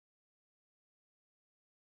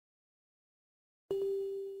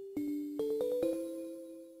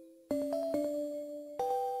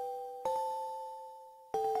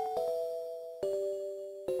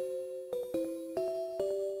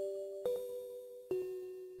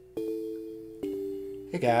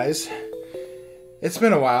Hey guys, it's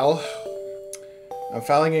been a while. I'm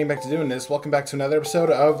finally getting back to doing this. Welcome back to another episode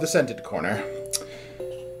of The Scented Corner.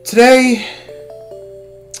 Today,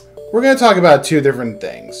 we're going to talk about two different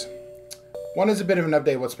things. One is a bit of an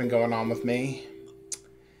update of what's been going on with me,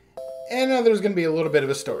 and another is going to be a little bit of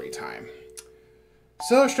a story time.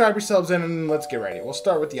 So strap yourselves in and let's get ready. We'll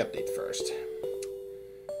start with the update first.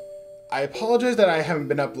 I apologize that I haven't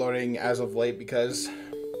been uploading as of late because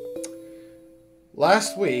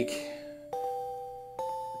last week,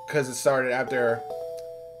 because it started after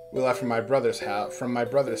we left from my brother's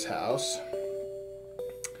house,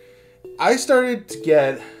 I started to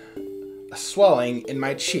get a swelling in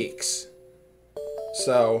my cheeks.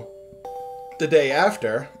 So, the day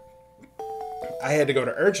after, I had to go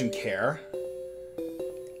to urgent care,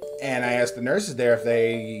 and I asked the nurses there if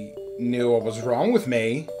they knew what was wrong with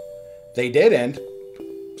me. They didn't,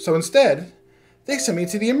 so instead, they sent me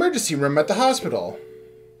to the emergency room at the hospital.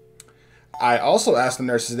 I also asked the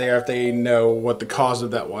nurses there if they know what the cause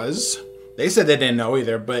of that was. They said they didn't know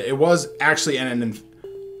either, but it was actually an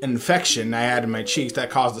infection I had in my cheeks that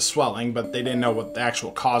caused the swelling, but they didn't know what the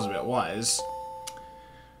actual cause of it was.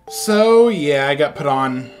 So, yeah, I got put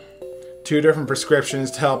on 2 different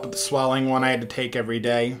prescriptions to help with the swelling. One I had to take every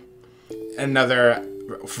day, another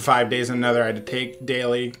for 5 days, and another I had to take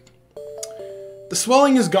daily. The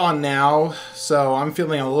swelling is gone now, so I'm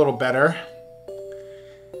feeling a little better.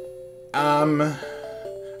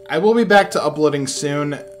 I will be back to uploading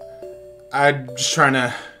soon. I'm just trying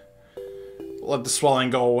to let the swelling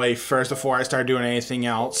go away first before I start doing anything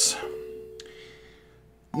else.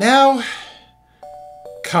 Now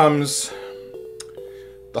comes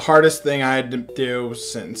the hardest thing I had to do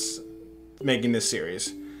since making this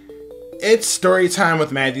series. It's story time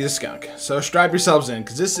with Matthew the Skunk, so strap yourselves in,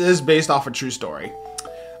 because this is based off a true story.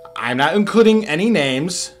 I'm not including any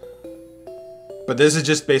names, but this is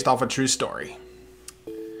just based off a true story.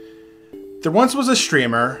 There once was a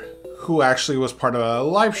streamer who actually was part of a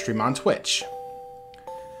live stream on Twitch.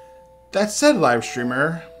 That said live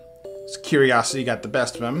streamer's curiosity got the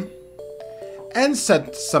best of him, and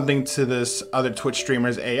said something to this other Twitch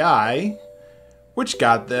streamer's AI, which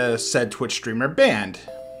got the said Twitch streamer banned.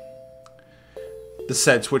 The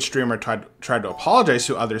said Twitch streamer tried to apologize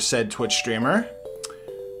to other said Twitch streamer,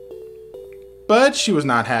 but she was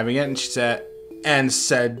not having it, and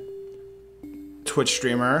said Twitch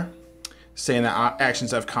streamer saying that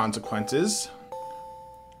actions have consequences,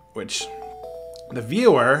 which the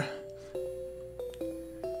viewer,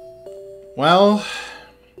 well,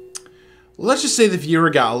 let's just say the viewer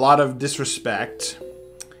got a lot of disrespect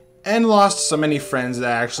and lost so many friends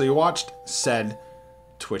that actually watched said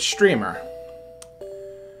Twitch streamer.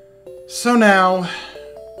 So now,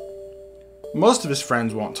 most of his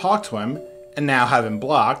friends won't talk to him and now have him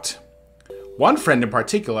blocked. One friend in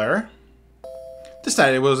particular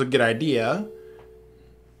decided it was a good idea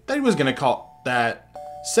that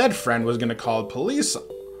said friend was gonna call police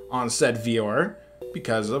on said viewer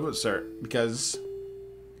because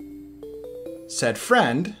said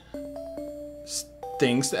friend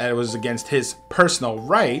thinks that it was against his personal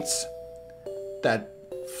rights that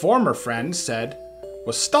former friend said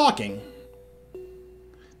was stalking.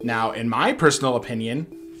 Now, in my personal opinion,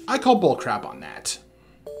 I call bullcrap on that.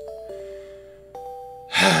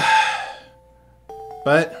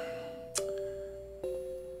 But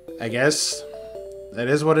I guess that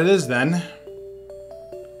is what it is then.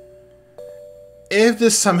 If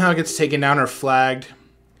this somehow gets taken down or flagged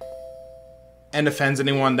and offends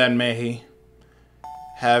anyone that may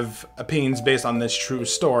have opinions based on this true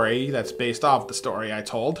story that's based off the story I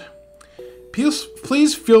told,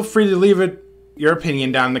 please feel free to leave your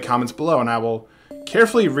opinion down in the comments below, and I will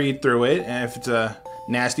carefully read through it, and if it's a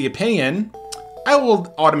nasty opinion, I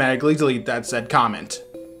will automatically delete that said comment.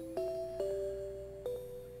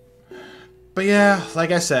 But yeah,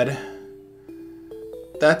 like I said,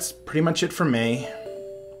 that's pretty much it for me.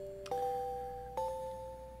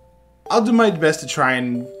 I'll do my best to try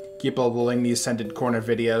and keep uploading these Scented Corner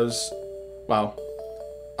videos, well,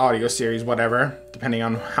 audio series, whatever, depending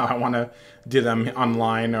on how I want to do them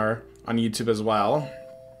online or on YouTube as well.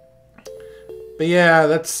 But yeah,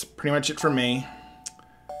 that's pretty much it for me.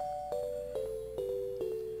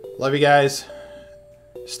 Love you guys.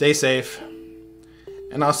 Stay safe.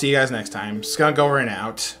 And I'll see you guys next time. Skunk over and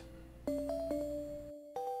out.